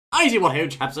I see what ho,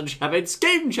 chaps and chappets,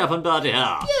 game chap and birdie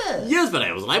here. Yes, but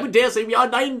and I would dare say we are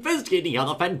now investigating here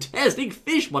the fantastic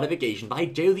fish modification by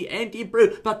Joe the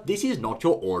Anti-Pro. But this is not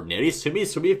your ordinary sumi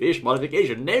fish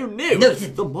modification. No.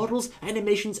 The models,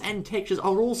 animations and textures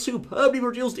are all superbly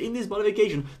produced in this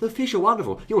modification. The fish are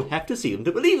wonderful. You'll have to see them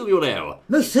to believe them, you know.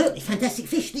 Most certainly, fantastic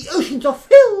fish. The oceans are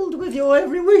filled with your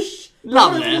every wish.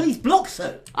 Lovely. All these blocks,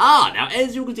 though. Now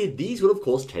as you can see, these will of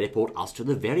course teleport us to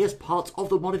the various parts of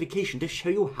the modification to show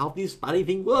you how this funny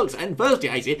thing works. And firstly,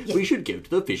 I say, we should go to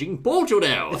the fishing port, you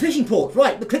know. The fishing port,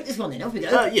 right. We'll click this one then. Off we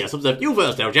go. Yes, observe. You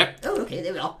first, old chap. Oh, okay,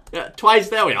 there we are. Twice,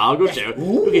 there we are. Good Yes. show.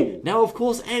 Ooh. Okay, now of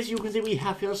course, as you can see, we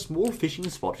have here a small fishing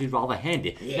spot which is rather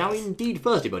handy. Yes. Now indeed,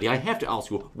 firstly, buddy, I have to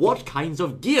ask you, what kinds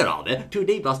of gear are there to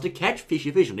enable us to catch fish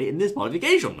efficiently in this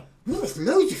modification? Well, there's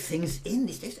loads of things in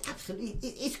this. It's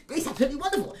absolutely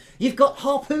wonderful. You've got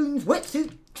harpoons,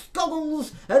 wetsuits,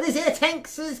 goggles, there's air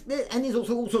tanks, and there's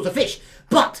also all sorts of fish.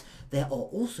 But there are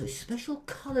also special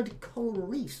coloured coral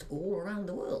reefs all around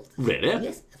the world. Really?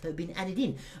 Yes, they've been added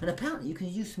in. And apparently you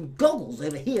can use some goggles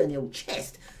over here in the old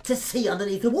chest to see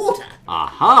underneath the water.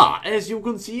 Aha! As you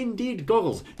can see, indeed,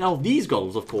 goggles. Now, these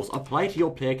goggles, of course, apply to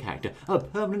your player character a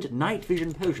permanent night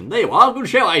vision potion. There you are. Good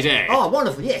show, I say. Oh,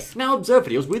 wonderful, yes. Now, observe,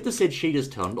 videos, with the said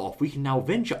shaders turned off, we can now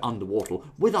venture underwater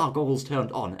with our goggles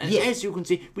turned on. And Yes. as you can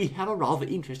see, we have a rather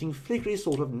interesting flickery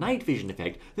sort of night vision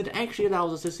effect that actually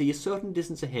allows us to see a certain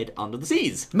distance ahead under the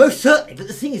seas. Most certainly, but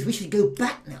the thing is we should go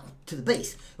back now to the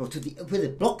base, or to the where the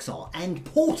blocks are, and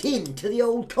port in to the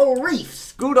old coral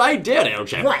reefs. Good idea, old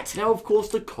chap. Right. Now, of course,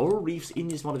 the coral reefs in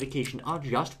this modification are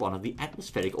just one of the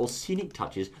atmospheric or scenic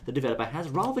touches the developer has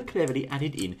rather cleverly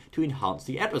added in to enhance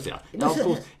the atmosphere. Now, of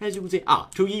course, as you can see,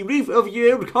 to ye reef of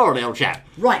ye old coral, old chap.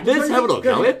 Right. Let's have a look,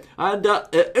 shall we? ahead. And,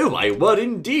 oh my word,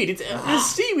 indeed, there's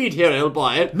seaweed here, old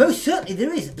boy. Most certainly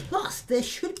there is. Plus, there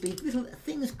should be little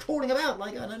things crawling about,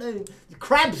 like, I don't know,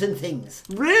 crabs and things.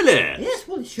 Really? Yes,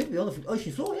 well, it should be on the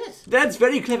ocean floor, yes. That's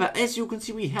very clever. As you can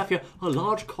see, we have here a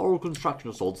large coral construction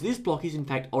of sorts. This block is in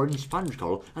fact orange sponge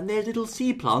coral, and there's little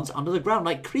sea plants under the ground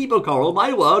like creeper coral,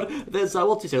 my word. There's,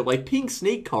 what's it called, like pink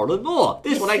snake coral and more.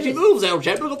 This Yes, one actually yes. moves, old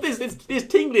chap. Look at this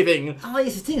tingly thing. Ah,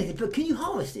 yes, it's a thing, but can you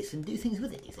harvest this and do things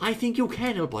with it, you think? I think you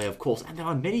can, old boy, of course, and there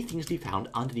are many things to be found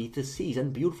underneath the seas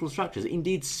and beautiful structures.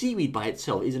 Indeed, seaweed by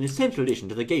itself is an essential addition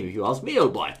to the game, if you ask me,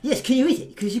 old boy. Yes, can you eat it?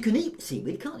 Because you can eat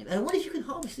seaweed, can't you? And what if you can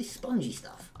harvest this spongy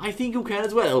stuff? I think you can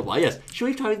as well, old boy, yes. Shall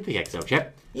we try with the pickaxe, old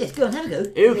chap? Yes, go on, have a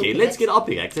go. Okay, let's get our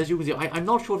pickaxe. As you can see, I'm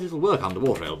not sure if this will work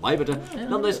underwater, old boy, but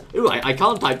nonetheless... Oh, I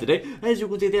can't type today. As you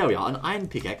can see, there we are, an iron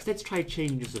pickaxe. Let's try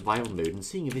changing to survival mode and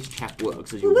seeing if this chap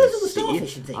works, as you where's can all the see.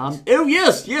 starfish and things? Oh,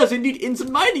 yes, indeed,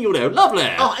 instant mining, you know. Lovely.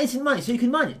 Oh, instant mining, so you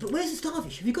can mine it. But where's the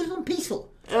starfish? Have you got it on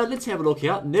peaceful? Let's have a look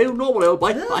here. No, normal, old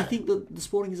boy. I think the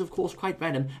spawning is, of course, quite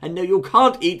random. And no, you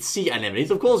can't eat sea anemones.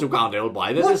 Of course you can't, old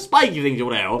boy. There's a spiky thing, you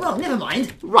know. Well, never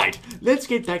mind. Right, let's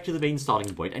get back to the main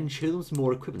starting point and show them some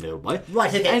more equipment, old boy.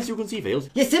 Right, okay. As you can see, Fails,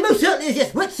 Yes, there most certainly is,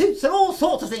 yes. Wetsuits and all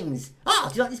sorts of things. Ah,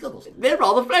 do you like these goggles? they're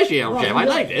rather flashy, old chap. I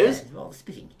like those. Yeah, rather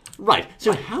spitting. Right,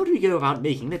 so how do we go about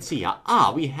making, let's see here,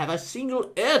 we have a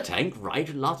single air tank, right,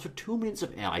 it lasts for 2 minutes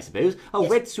of air, I suppose, a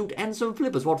wetsuit and some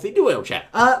flippers. What do they do, old chap?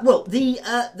 Well,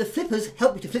 the flippers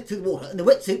help you to flip through the water, and the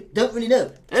wetsuit don't really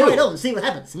know. Try it on and see what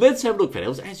happens. Let's have a look,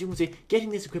 fellows. As you can see,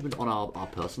 getting this equipment on our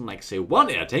person, like, say,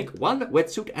 one air tank, one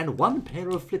wetsuit, and one pair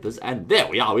of flippers, and there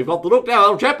we are, we've got the look now,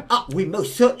 old chap. We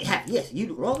most certainly have. Yes, you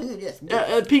look rather good, yes.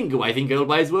 Pingu, I think, old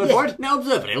boy's word Yes. for it. Now,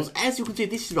 observe, fellows, as you can see,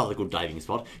 this is a rather good diving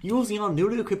spot. Using our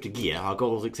newly equipped gear, our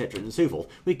goggles, etc., and so forth,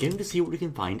 we're going to see what we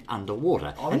can find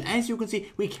underwater. And as you can see,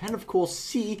 we can, of course,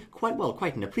 see quite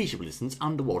an appreciable distance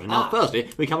underwater. Now, firstly,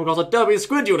 we come across a derby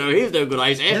squid, you know. He's no good,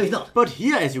 I say. No, he's not. But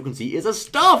here, as you can see, is a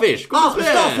starfish. Ah, Goodness a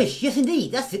me. starfish. Yes,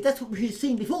 indeed. That's it. That's what we should have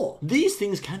seen before. These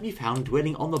things can be found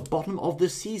dwelling on the bottom of the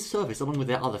sea surface along with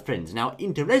their other friends. Now,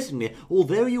 interestingly,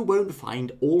 although you won't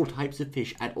find all types of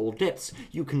fish at all depths,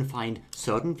 you can find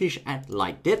certain fish at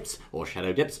light depths or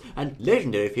shallow depths and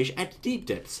legendary fish at deep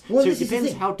depths. Well, so it this is the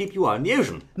depends thing. how deep you are in the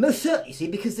ocean. Most certainly, see,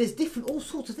 because there's all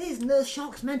sorts of things. There's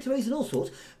sharks, manta rays, and all sorts.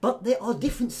 But there are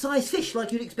different size fish,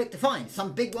 like you'd expect to find.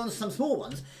 Some big ones, some small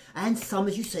ones, and some,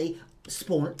 as you say,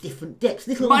 spawn at different depths.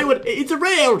 Little My word, it's a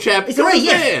ray, old chap. It's a ray,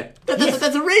 yes. Yes.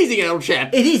 That's a raising, old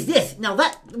chap. It is, yes. Now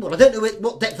that, well, I don't know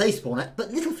what depth they spawn at,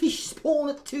 but little fish spawn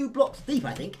at 2 blocks deep,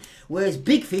 I think, whereas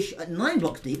big fish at 9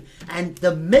 blocks deep, and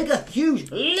the mega huge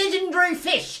legendary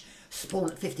fish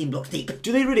spawn at 15 blocks deep.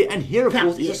 Do they really? And here, of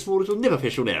course, is a yes. small little nipper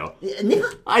fish, you know. A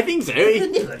nipper? I think so.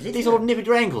 Nipper, is it? They sort of nip at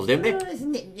your ankles, don't they? Yes.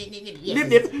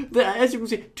 Nip. As you can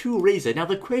see, 2 razor. Now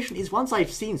the question is, once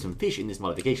I've seen some fish in this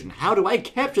modification, how do I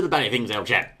capture the bloody things, old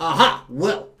chap? Aha!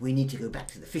 Well, we need to go back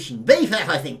to the fishing bay for that,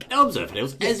 I think. So,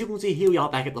 fellows, as you can see, here we are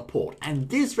back at the port, and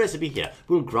this recipe here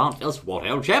will grant us what,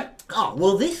 old chap? Ah,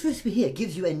 well, this recipe here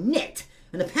gives you a net.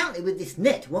 And apparently with this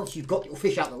net, once you've got your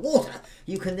fish out of the water,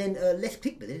 you can then left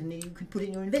click with it and you can put it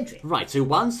in your inventory. Right, so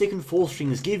 1 stick and 4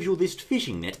 strings give you this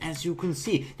fishing net, as you can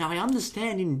see. Now, I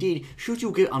understand indeed, should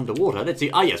you go underwater, let's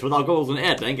see, yes, with our goggles and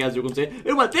air tank, as you can see.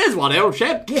 Oh, but there's one, old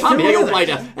chap. Yes, Come here, you right.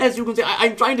 blighter. As you can see,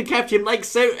 I'm trying to capture him like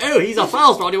so. Oh, he's a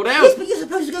fast rod, you know. Yes, but you're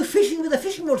supposed to go fishing with a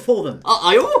fishing rod for them.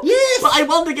 Are you? Yes. But I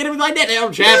want to get him with my net,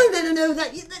 old chap. No.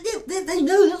 They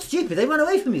know they're not stupid. They run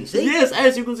away from you, see? Yes,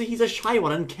 as you can see, he's a shy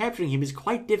one, and capturing him is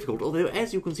quite difficult, although,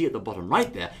 as you can see at the bottom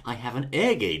right there, I have an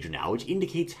air gauge now, which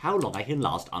indicates how long I can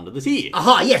last under the sea.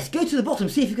 Aha, yes. Go to the bottom,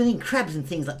 see if you can see crabs and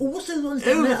things like... Oh, what's those ones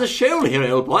down Oh, there? there's a shoal here,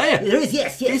 old boy. There is,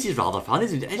 yes. This is rather fun,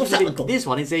 isn't it? As What's you that can one see, called? this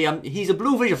one is a, he's a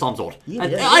bluefish of some sort. Yeah,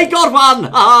 And yeah. I got one!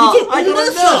 Ah, You did? I You got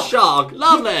a got a nurse shark!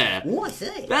 Lovely! Oh, I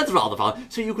see. That's rather fun.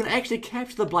 So you can actually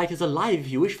capture the blighters alive if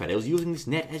you wish, fellows, using this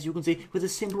net, as you can see, with a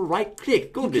simple right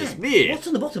click. Goodness me! What's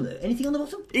on the bottom, though? Anything on the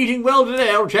bottom? Eating well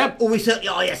today, old chap. Oh, we certainly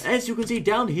are, yes. As you can see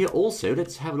down here also,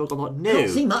 let's have a look on what... No. Can't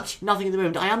see much. Nothing at the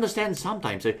moment. I understand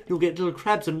sometimes, so you'll get little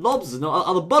crabs and lobsters and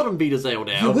other bottom feeders there You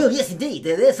now. will, yes, indeed.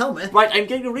 They're there somewhere. Right, I'm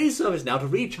getting a resurface now to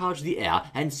recharge the air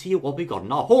and see what we got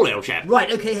in our hole, old chap.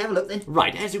 Right, okay, have a look then.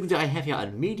 Right, as you can see, I have here a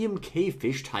medium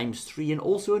cavefish ×3 and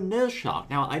also a nurse shark.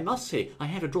 Now, I must say, I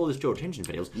have to draw this to your attention,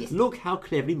 fellows. Yes. Look how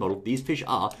cleverly modelled these fish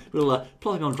are. We'll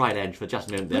plop him on dry land for just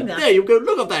a moment there. Look at that. There you go,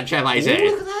 look at that chap, I Oh, say.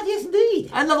 look at that, yes, indeed.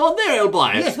 Another one there, old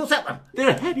boy. Yes, what's that one?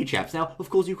 They're happy chaps. Now, of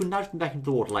course, you can nudge them back into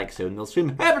the water like so and they'll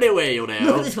swim happily away, you know.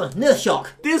 Look at this one, nurse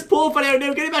shark. This poor fellow,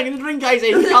 no, get him back in the drink, I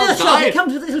say. Look He at the can't nurse shark. die. It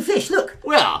comes with a little fish, look.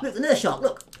 Where? Look, the nurse shark,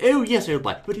 look. Oh, yes, old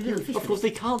boy. But, Little fish of course, they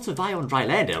can't survive on dry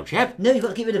land, old chap. No, you've got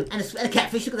to get rid of them. And a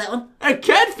catfish, look at that one. A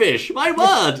catfish, my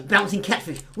word. Bouncing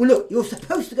catfish. Well, look, you're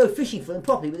supposed to go fishing for them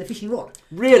properly with a fishing rod.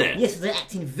 Really? Yes, they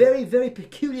act in very, very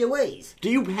peculiar ways. Do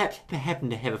you perhaps happen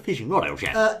to have a fishing rod, old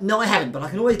chap? No, I haven't, but I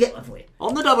can always get one for you.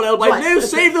 On the double, old boy. Right, No, okay.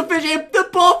 save the fish. The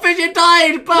poor fish, it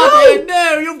died. Buddy,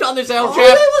 no, you've done this, old Oh, chap.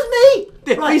 that was me!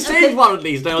 We saved one at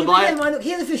least, old boy. Never mind, look,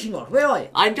 here's the fishing rod. Where are you?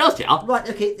 I'm just here. Right,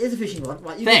 okay, there's a fishing rod.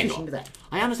 Right, you go Thank fishing God. with that.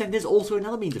 I understand there's also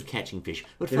another means of catching fish.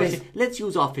 But There first, is. let's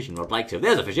use our fishing rod like so.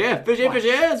 There's a fish here. Fish here, Right. fish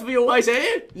here. It's for you, I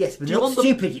say. Yes, but Do you not want the-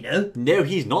 stupid, you know. No,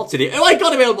 he's not silly. Oh, I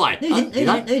got him, old boy. No, you didn't. Did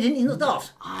I? No, you didn't. He's not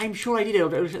daft. I'm sure I did,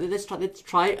 old boy. Let's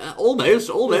try. Almost.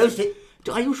 Yes, it-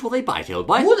 Are you sure they bite, old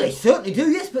boy? Well, they certainly do,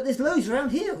 yes, but there's loads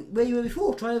around here where you were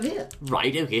before. Try over here.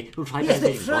 Right, okay. We'll try Yes, that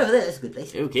look, fishing try rod. over there. That's a good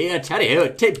place. Okay,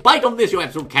 tally-ho. Bite on this, you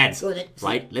absolute cads. Go on then.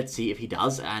 Right, let's see if he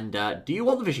does. And do you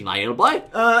want the fishing line, old boy?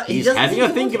 He He's doesn't having seem a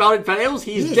to think want it. about it, fellows.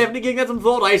 He's Yes. definitely giving that some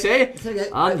thought, I say. There we go.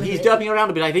 And Right, he's okay. derping around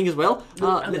a bit, I think, as well.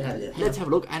 Look, I'm gonna have a look. Let's have a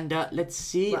look, and let's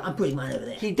see. Right, I'm putting mine over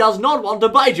there. He does not want to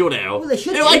bite you now. Well, they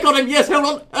should Oh, do. I got him. Yes, hold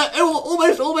on.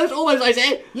 Almost, I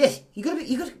say. Yes, you got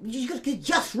to get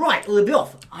just right, or they'll be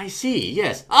off. I see,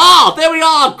 yes. Ah, there we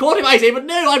are. Caught him, I say. But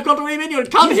no, I've got to reel him in. You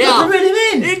come You've here. got to reel him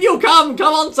in. In you come.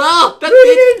 Come on, sir. That's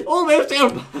Reel him it. in. Almost.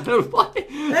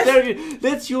 There it is.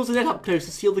 Let's use the net up close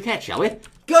to seal the catch, shall we?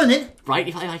 Go on then. Right,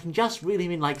 if I can just reel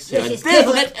him in like so. Yes, And yes, there's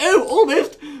the careful. net. Oh,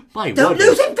 almost. My Don't word.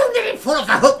 lose him. Don't let him fall off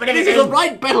the hook with This is everything. a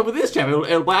right battle with this chap,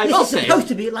 old boy, I This must is say. supposed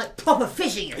to be like proper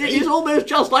fishing, you It see. is almost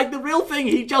just like the real thing.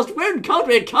 He just won't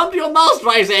counter it. Come to your master,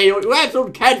 I say. You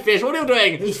absolute catfish. What are you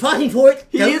doing? He's fighting for it.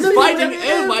 He Don't is lose him, fighting. don't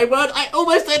Oh, you? my word. I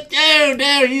almost said, oh,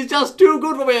 no. He's just too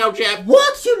good for me, old chap.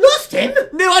 What? You lost him?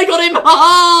 No, I got him! Ha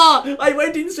ha! I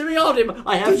went in swimming out him.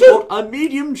 I have Did you? caught a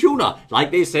medium tuna.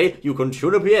 Like they say, you can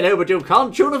tune a piano, but you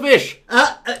can't tune a fish.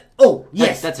 Oh,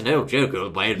 yes. That's an old joke,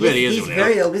 old boy. It Yes, really is. he's you know.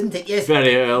 very old, isn't it? Yes.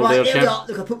 Very old, Right, old there we chap. are.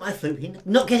 Look, I put my float in.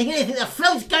 Not getting anything. The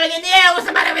float's going in the air. What's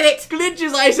the matter with it?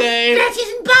 Glitches, I say.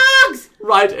 Glitches and bugs!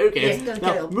 Right, okay. Yes, go,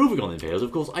 carry Now, on. moving on then, fellows,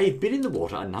 of course, I've been in the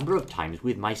water a number of times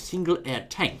with my single air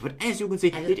tank, but as you can see,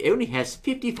 it only has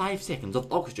 55 seconds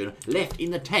of oxygen left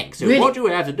in the tank. So Really? what you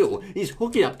have to do is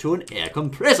hook it up to an air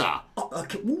compressor. Oh,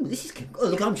 okay. Ooh, this is... Oh,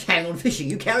 look, I'm carrying on fishing.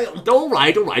 You carry on. All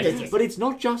right. Yes, yes. But it's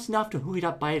not just enough to hook it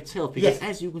up by itself, because Yes.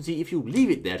 as you can see, if you leave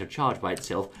it there to charge by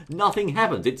itself, nothing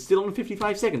happens. It's still on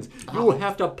 55 seconds. You'll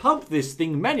have to pump this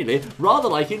thing manually, rather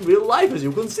like in real life, as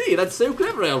you can see. That's so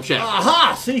clever, old chap.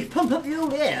 Aha! So you pump up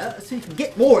fill air so you can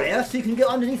get more air, so you can go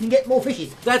underneath and get more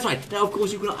fishes. That's right. Now, of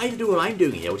course, you can either do what I'm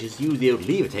doing here, which is use the old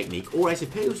lever technique, or I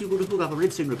suppose you could hook up a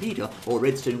redstone repeater or a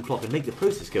redstone clock and make the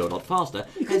process go a lot faster.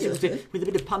 As you can see, with a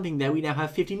bit of pumping there, we now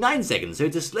have 59 seconds, so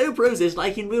it's a slow process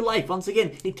like in real life. Once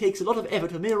again, it takes a lot of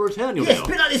effort for mere return, you know. Yes, a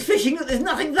bit like this fishing, look, there's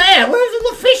nothing there. Where's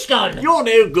all the fish gone? You're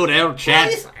no good, old chap.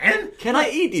 Yes, I am. Can I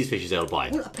eat these fishes, old boy?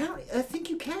 Well, apparently, I think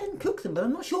you can cook them, but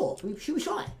I'm not sure. Should we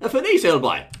try? A furnace, old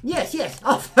boy. Yes, yes.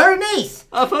 Oh, very nice.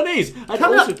 A furnace. And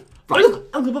Coming also, up. right. Oh, look,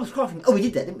 Uncle Bob's crafting. Oh, we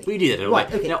did that, didn't we? We did it, all right.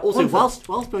 right. Okay. Now, also, Wonderful.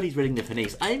 whilst Bertie's reading the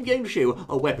furnace, I'm going to show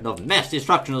a weapon of mass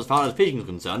destruction as far as fishing is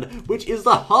concerned, which is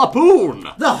the harpoon.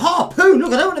 The harpoon.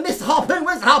 Look, I don't want to miss the harpoon.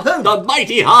 Where's the harpoon? The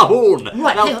mighty harpoon.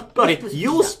 Right, hang Now, on. Bertie,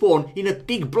 you'll spawn in a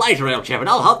big blighter, old chap, and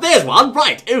I'll help. There's one.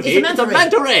 Right. Okay. It's a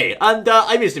manta ray. And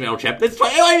I missed him, old chap. Let's try.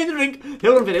 Oh, I need a drink.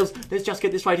 Hold on, Fiddles. Let's just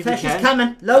get this right if we Fish is can.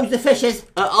 coming. Loads of fishes.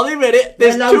 Are they ready?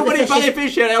 There's loads too of many fishes. funny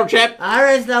fish here, old chap.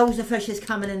 There's loads of fishes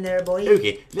coming in there, boy.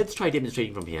 Okay, let's try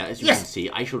demonstrating from here. As you Yes. can see,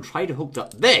 I shall try to hook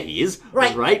up. There he is.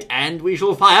 Right. Right, and we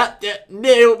shall fire.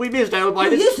 No, we missed, old boy.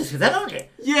 You're useless with that, aren't you?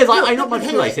 Yes, Look, I'm not much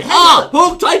hang good, on, I say. hang Ah, on.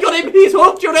 hooked! I got him! He's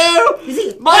hooked, you know! Is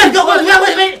he? My I've got one. No,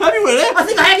 wait a minute. Have you really? I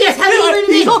think I have, yes. Have you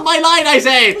really? He's on my line, I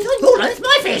say! It's on your line. It's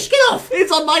my fish. Get off.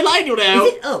 It's on my line, you know!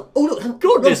 Is it? Oh, look. hang on.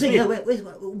 Goodness Wrong thing. me. No,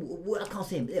 where's I can't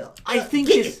see him. There. I think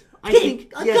Get it's- him. I Get think- him.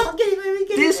 I yes. can't get him.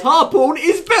 Get This him. harpoon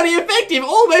is very effective!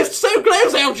 Almost so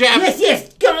close, old chap!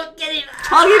 Yes. Go on, get him.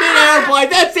 Tug him in, old boy!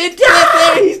 That's it! Get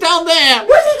there! He's down there!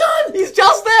 Where's he gone? He's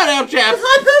just there, old chap! I've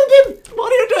harpooned him.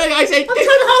 What are you doing, I say? I'm trying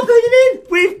to harpoon him in.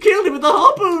 We've killed him with the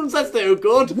harpoons! That's no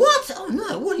good! What? Oh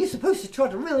no, what are you supposed to try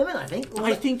to reel him in, I think? Or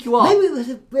I think you are. Maybe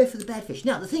we're for the bad fish.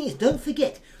 Now, the thing is, don't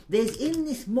forget, there's in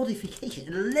this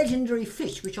modification legendary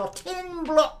fish, which are 10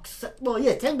 blocks,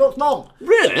 10 blocks long.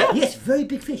 Really? Yes, very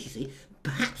big fish, you see.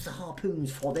 Perhaps the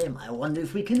harpoon's for them. I wonder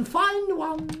if we can find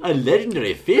one. A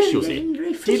legendary fish, you see.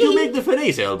 legendary Did you fishy. make the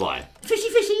furnace, old boy? Fishy.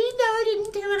 No, I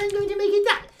didn't. I'm going to make it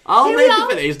that. I'll Here make we the are.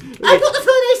 furnace. I've got the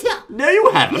furnace here. No, you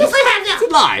haven't. Yes, I have now.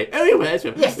 It's a lie. Oh, you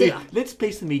have. Yes, there you are. Let's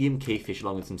place the medium cavefish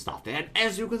along with some stuff there. And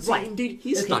as you can see, Right. indeed,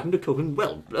 he's Okay. starting to cook and,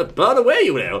 well, burn away,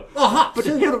 you know. Aha, But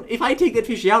so- hold on, if I take that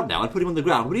fishy out now and put him on the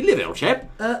ground, will he live, old chap?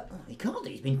 He can't.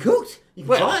 He's been cooked. You can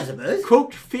Well, try, I suppose.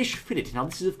 cooked fish fillet. Now,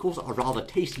 this is, of course, a rather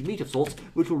tasty meat of sorts,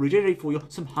 which will regenerate for you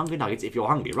some hunger nuggets if you're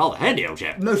hungry. Rather handy, old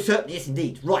chap. Most certainly, yes,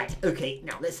 indeed. Right. Okay.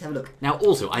 Now let's have a look. Now,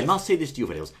 also, I must say this to you,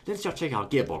 fellows. Let's just check our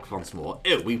gearbox once more.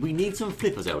 Oh, we need some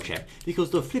flippers, old chap, because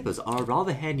the flippers are a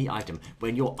rather handy item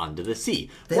when you're under the sea.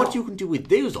 They What are. you can do with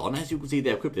those on, as you can see,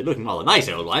 they're equipped. They're looking rather nice,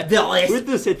 old boy. They are, yes. With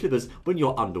the said flippers, when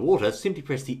you're underwater, simply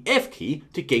press the F key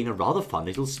to gain a rather fun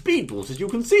little speed boost, as you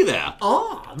can see there.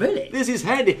 Ah, really? This is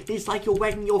handy. It's like you're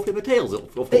wagging your flipper tails,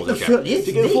 of course, It old chap, certainly is,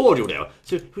 to go indeed. forward, you know.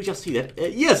 So we just see that.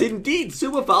 Yes, indeed,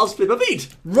 super fast flipper feet.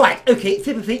 Right, okay,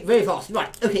 flipper feet, very fast.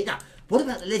 Right, okay, now, what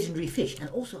about the legendary fish? And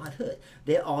also, I've heard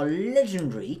there are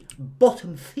legendary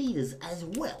bottom feeders as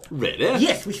well. Really?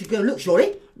 Yes, we should go look,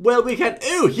 surely. Well, we can.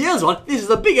 Oh, here's one. This is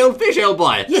a big old fish, old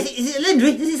boy. Yes, is it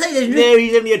legendary? Does it say legendary? No,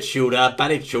 he's only a tudor,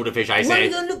 banded tudor fish, I Why don't we say.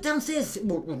 go and look downstairs?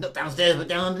 Well, not downstairs, but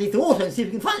down underneath the water and see if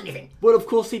we can find anything. Well, of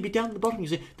course, they'd be down at the bottom. You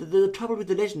see, the trouble with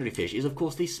the legendary fish is, of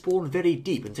course, they spawn very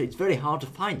deep, and so it's very hard to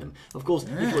find them. Of course,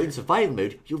 if you're in survival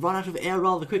mode, you'll run out of air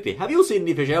rather quickly. Have you seen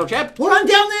any fish, old chap? Well, I'm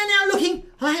down there now looking.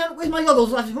 Hang on, where's my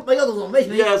goggles? I have to put my goggles on, wait a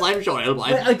minute. Yes, I'm sure, old boy.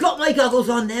 Right, I've got my goggles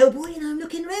on now, boy, and I'm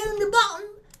looking round the bottom.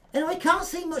 And I can't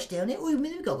see much down there. Oh, with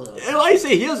my goggles on. Oh, I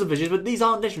see. Here's some fishes, but these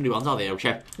aren't legendary ones, are they, old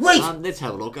chap? Wait! Let's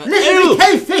have a look. Legendary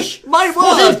cavefish! My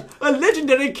Spotted! word! A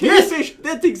legendary cavefish!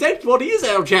 That's exactly what he is,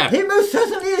 old chap. He most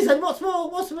certainly is, and what's more,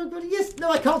 yes,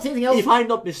 no, I can't see anything else. If I'm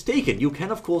not mistaken, you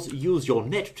can, of course, use your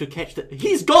net to catch the...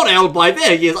 He's gone, old boy!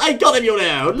 There he is! I got him, you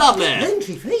know! Lovely!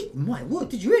 Legendary feet? My word,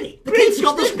 did you really? The Screen's cavefish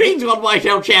got the legendary- screen's gone white,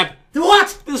 old chap! The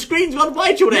what? The screen's gone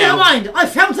white, you know! Never mind, I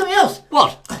found something else.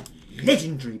 What? A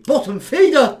legendary bottom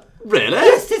feeder. Really?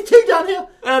 Yes, there's two down here.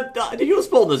 Did you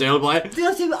spawn this, old boy? Did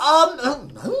I see, no.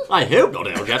 I hope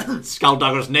not, old chap.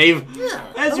 Skulldugger's knave. Yeah,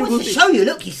 As I you want can to see... show you,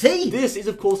 look, you see. This is,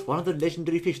 of course, one of the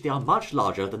legendary fish. They are much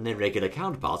larger than their regular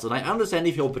counterparts, and I understand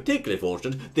if you're particularly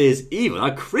fortunate, there's even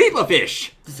a creeper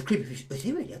fish. There's a creepy fish. Is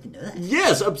he really? I didn't know that.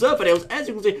 Yes, observe it. As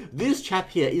you can see, this chap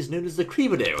here is known as the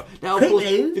creeperdo. Now, of course,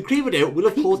 Creeperdo? the creeperdo will,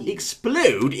 of course,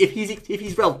 explode if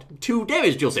he's well, too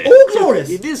damaged, you'll say. Oh, glorious.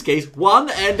 So, in this case, one,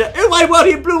 and... oh, my word,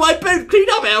 he blew my boat clean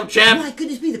up, old Oh, chap. my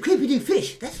goodness me, the creepy-doo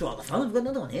fish. That's rather fun. I've got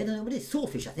another one here. I don't know what it is.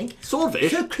 Swordfish, I think.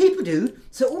 Swordfish? So creepy-doo.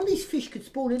 So all these fish could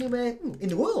spawn anywhere in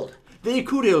the world. They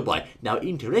could, old boy. Now,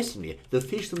 interestingly, the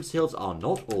fish themselves are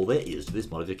not all there is to this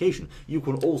modification. You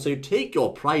can also take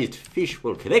your prized fish,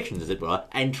 collections, as it were,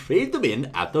 and trade them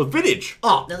in at the village.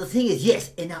 Ah, now the thing is,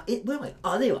 yes, where am I?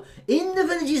 Ah, there you are. In the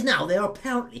villages now, there are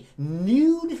apparently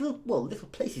new little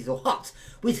places or huts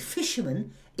with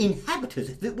fishermen,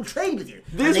 inhabitants that will trade with you.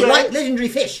 And they like legendary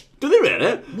fish. Do they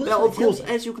really? Well, now, of course,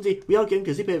 as you can see, we are going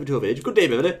to zip over to a village. Good day,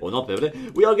 Beverly. Or not Beverly.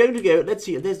 We are going to go, let's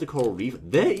see, there's the coral reef.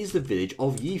 There is the village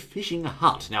of Ye Fishing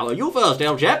Hut. Now, are you first,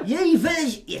 old chap? Ye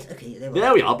village. Yes, okay, there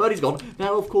we are. Birdie's gone.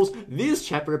 Now, of course, this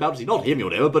chap we're about to see, not him, you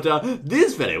know, but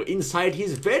this fellow inside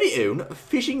his very own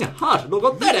fishing hut. Look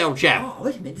at that, old chap. Oh,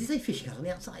 wait a minute. Does it say fishing hut on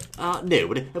the outside? No,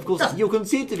 but of course, you can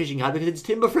see it's a fishing hut because it's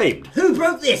timber framed. Who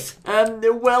broke this?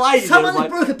 Well, I Someone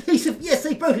broke a piece of... Yes,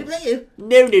 they broke it, was that you?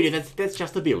 No, that's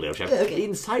just the build, old chap. Yeah, okay.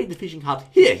 Inside the fishing hut,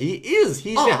 here he is.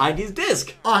 He's behind his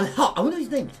desk. I wonder what his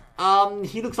name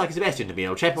is. He looks like Sebastian to me,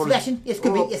 old chap. Sebastian? Yes,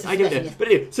 could be. Yes, I don't know. Yes. But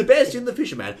anyway, Sebastian the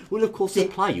fisherman will, of course,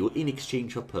 supply you in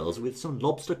exchange for pearls with some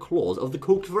lobster claws of the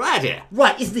cooked variety.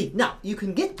 Right, isn't Now, you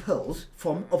can get pearls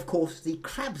from, of course, the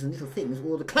crabs and little things,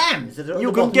 or the clams that are on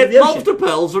the bottom of the ocean. You can get lobster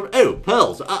pearls from... Oh,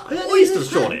 pearls. Oysters,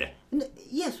 surely.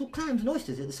 Yes, well, clams and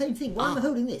oysters are the same thing. Why am I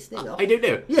holding this? There you are. I don't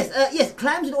know. Yes,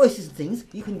 clams and oysters and things.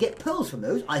 You can get pearls from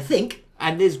those, I think.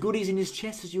 And there's goodies in his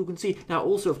chest, as you can see. Now,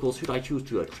 also, of course, should I choose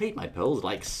to trade my pearls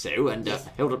like so, and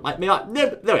hold up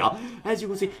no, there we are. As you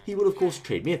can see, he will, of course,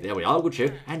 trade me. There we are, good show.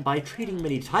 And by trading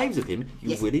many times with him,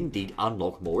 you will indeed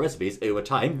unlock more recipes over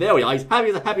time. There we are. He's happy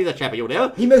as a chappy, you know.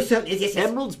 He most certainly is, yes.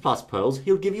 Emeralds plus pearls.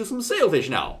 He'll give you some sailfish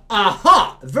now.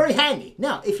 Aha! Very handy.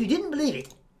 Now, if you didn't believe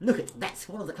it, look that's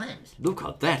one of the clams. Look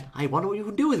at that. I wonder what you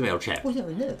can do with him, old chap. Well,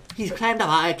 no. He's clammed up.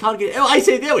 I can't get... Oh, I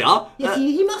say, there we are. Yes,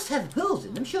 he must have pearls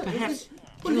in them, sure. Perhaps...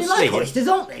 Well, they like oysters,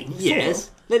 aren't they?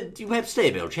 Yes. Let you have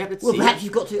stay, old chap. Let's see. Well, perhaps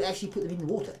you've got to actually put them in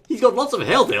the water. He's got lots of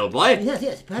health, old boy.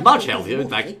 Yes. Much healthier, in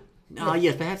fact.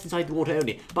 Yes, perhaps inside the water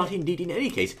only. But indeed, in any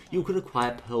case, you can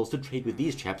acquire pearls to trade with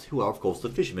these chaps, who are, of course, the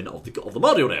fishermen of the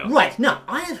mud, you know. Right, now,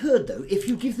 I have heard, though, if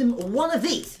you give them one of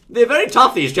these... They're very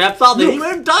tough, these chaps, aren't they? He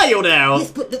won't die, you know.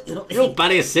 Yes, but look, you're not... You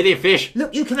bloody silly fish.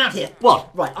 Look, you come out here.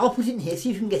 What? Right, I'll put it in here, see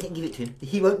if you can get it and give it to him.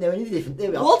 He won't know any different.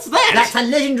 There we are. What's that? That's a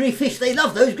legendary fish. They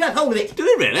love those. Grab hold of it. Do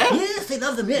they really? Yes, they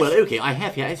love them, yes. Well, okay, I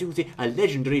have here, as you can see, a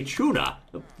legendary tuna.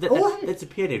 That's a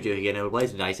piano joke again, old boy,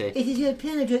 isn't it, I say? It is a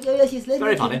piano joke. Oh, yes, legendary.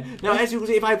 Very funny. Now, as you can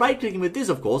see, if I right-click him with this,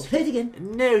 of course... Play it again.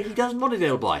 No, he doesn't want it,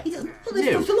 old boy. He doesn't? Well, they're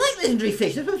supposed to like legendary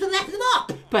fish. They're supposed to lap them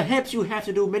up. Perhaps you have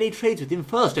to do many trades with him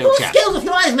first, old chap. Skills of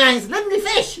your eyes, man. It's legendary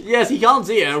fish. Yes, he can't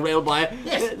see it, old boy.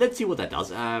 Yes. Let's see what that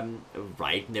does.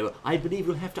 Right, no, I believe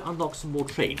we'll have to unlock some more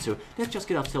trades, so let's just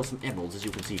get ourselves some emeralds, as you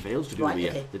can see, fails to do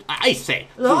I say!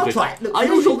 Look, I'll try it. Look, are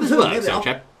you sure this works, old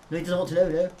chap? No, he doesn't want to know,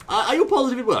 no. Are you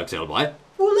positive it works, old boy?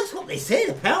 Well, that's what they said,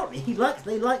 apparently.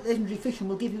 They like legendary fish and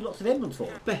will give you lots of emeralds for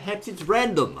it. Perhaps it's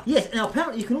random. Yes, now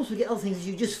apparently you can also get other things as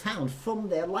you just found from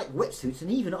there, like wetsuits and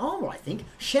even armour, I think.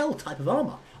 Shell type of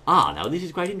armour. Now this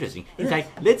is quite interesting. In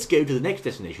fact, let's go to the next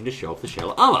destination to show off the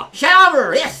shell armour. Shell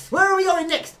armour, yes! Where are we going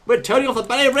next? We're turning off the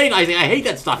ballet of rain, I think. I hate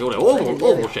that stuff, you know.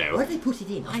 Awful show. Where did they put it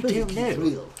in? I don't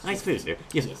know. I suppose so.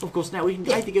 Yes, of course, now we can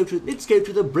either go to... Let's go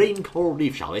to the brain coral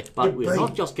reef, shall we? But we're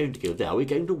not just going to go there. We're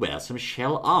going to wear some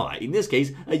shell armour. In this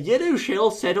case, a yellow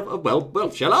shell set of,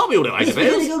 well, shell armour, you know, I suppose.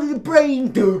 We're going to go to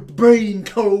the brain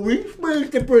coral reef.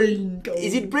 Where's the brain coral?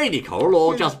 Is it brainy coral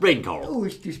or just brain coral? Oh,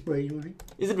 it's just brain, really.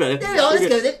 Is it really? There we are, let's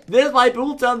go then. There's my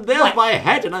boots and there's my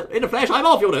hat, and in a flash I'm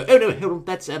off, you know. Oh no, hold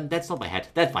on, that's not my hat.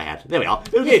 That's my hat. There we are.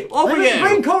 Okay, off we go.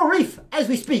 Brain coral reef, as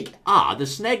we speak. The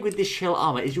snag with this shell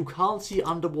armour is you can't see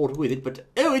underwater with it, but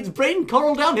it's brain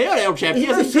coral down here, old chap. It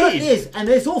Yes, certainly is, and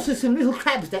there's also some little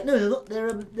crabs that. No, they're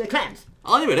not. They're clams.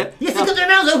 Are they really? Yes, they've got their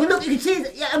mouths open. Look, you can see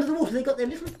that under the water. They've got their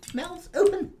little mouths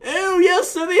open. Oh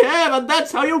yes, so they have, and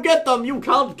that's how you get them. You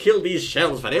can't kill these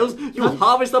shells, fellows. You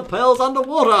harvest the pearls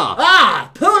underwater.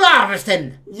 Pearl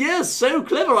harvesting. Yes, so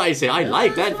clever, I say. I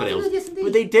like that, fellows. Yes,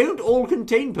 but they don't all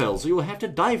contain pearls, so you'll have to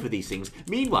dive for these things.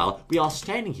 Meanwhile, we are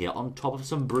standing here on top of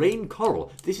some brain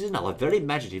coral. This is another very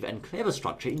imaginative and clever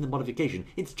structure in the modification.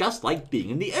 It's just like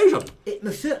being in the ocean. It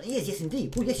most certainly is, yes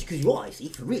indeed. Well, yes, because you are, see,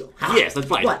 for real. Yes, that's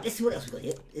right. Right, let's see what else we've got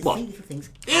here. What? See little things.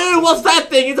 Ew, what's that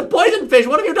thing? It's a poison fish.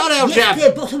 What have you done, old chap? Yes,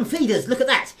 they're bottom feeders. Look at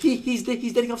that. He's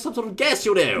letting off some sort of gas,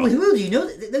 you know. Well, who will do? You know,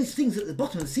 those things at the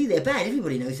bottom of the sea, they're bad.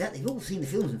 Everybody knows that. They've all seen the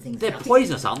films and things. They're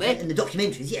poisonous. famous, aren't they? In the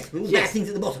documentaries, yes, with all the bad things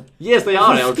at the bottom. Yes, they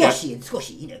are, old chap. Squashy and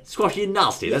squashy, you know. Squashy and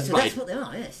nasty, Yes, that's so right. that's what they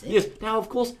are, yes. Yes, now of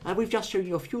course, we've just shown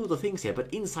you a few of the things here,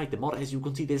 but inside the mod, as you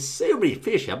can see, there's so many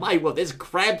fish here. My word, there's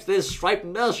crabs, there's striped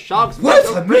nurse sharks,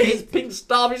 rays, pink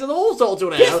starfish, and all sorts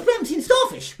of Yes, we haven't seen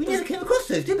starfish. We never came across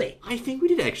those, did we? I think we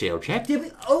did actually, old chap. Did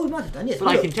we? Oh, we might have done, yes. But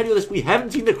I can tell you this, we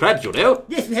haven't seen the crabs, you know.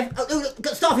 Yes, we have. Oh, look, we've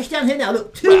got starfish down here now.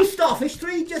 Look, 2 starfish,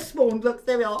 3 just spawned. Look,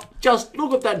 there we are. Just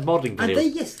look at that modelling video.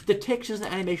 And yes. The textures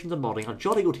and animations and modelling are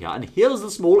jolly good here, and here's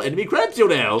the small enemy crabs, you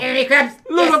know. Enemy crabs.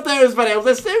 Look at those videos,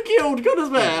 they're so cute, goodness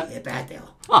me. They're bad, they are.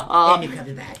 Enemy crabs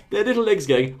are bad. Their little legs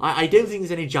going. I don't think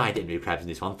there's any giant enemy crabs in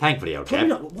this one, thankfully, old chap.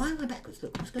 Probably not. Why am I backwards?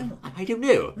 Look, what's going on? I don't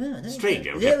know. No, Strange,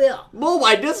 old There chap. we are. More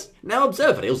wideness. Now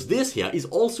observe, Vanils, this here is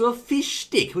also a fish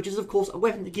stick, which is of course a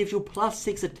weapon that gives you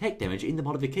 +6 attack damage in the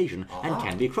modification and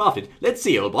can be crafted. Let's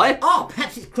see, old boy. Ah,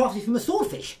 perhaps it's crafted from a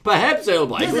swordfish. Perhaps, old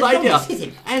boy, Yes, good it's idea. not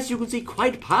hidden. As you can see,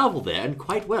 quite powerful there and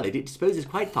quite well. It disposes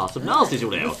quite fast of nasties, you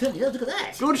know. It certainly does. Look at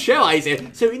that. Good show, I say.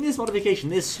 So in this modification,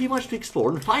 there's so much to explore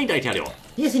and find, I tell you.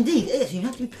 Yes, indeed. Yes, you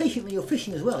have to be patient when you're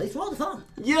fishing as well. It's rather fun.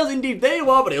 Yes, indeed, there you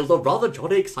are, Vanils. A rather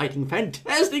jolly, exciting,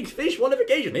 fantastic fish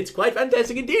modification. It's quite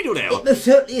fantastic indeed, you know. It most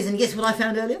certainly is. And guess what I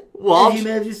found earlier? What? As you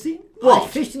may have just seen. What? I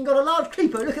fished and got a large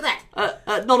creeper. Look at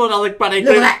that. Not another bunny.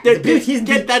 Look at that. The beauty, isn't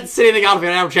Get that silly thing out of here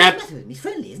now, chap. He's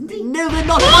friendly, isn't he? No, they're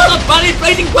not. Not the bunny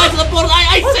breaking parts of the board.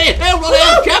 I say it. Now, run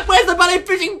out, chap. Where's the bunny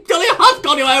fishing? Jolly hot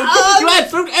on you, you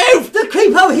absolute oaf. The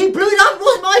creeper, he blew it up. It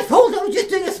wasn't my fault. I was just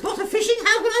doing a spot of fishing.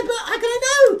 How can I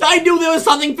know? I knew there was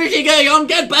something fishy going on.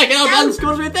 Get back out, man.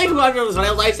 Excuse me. Thank you very much, else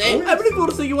I say. I'm looking forward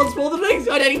to seeing you once more the next.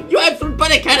 You absolute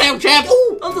bunny cat out, chap.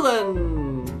 Until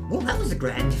then. Well, that was a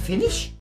grand finish.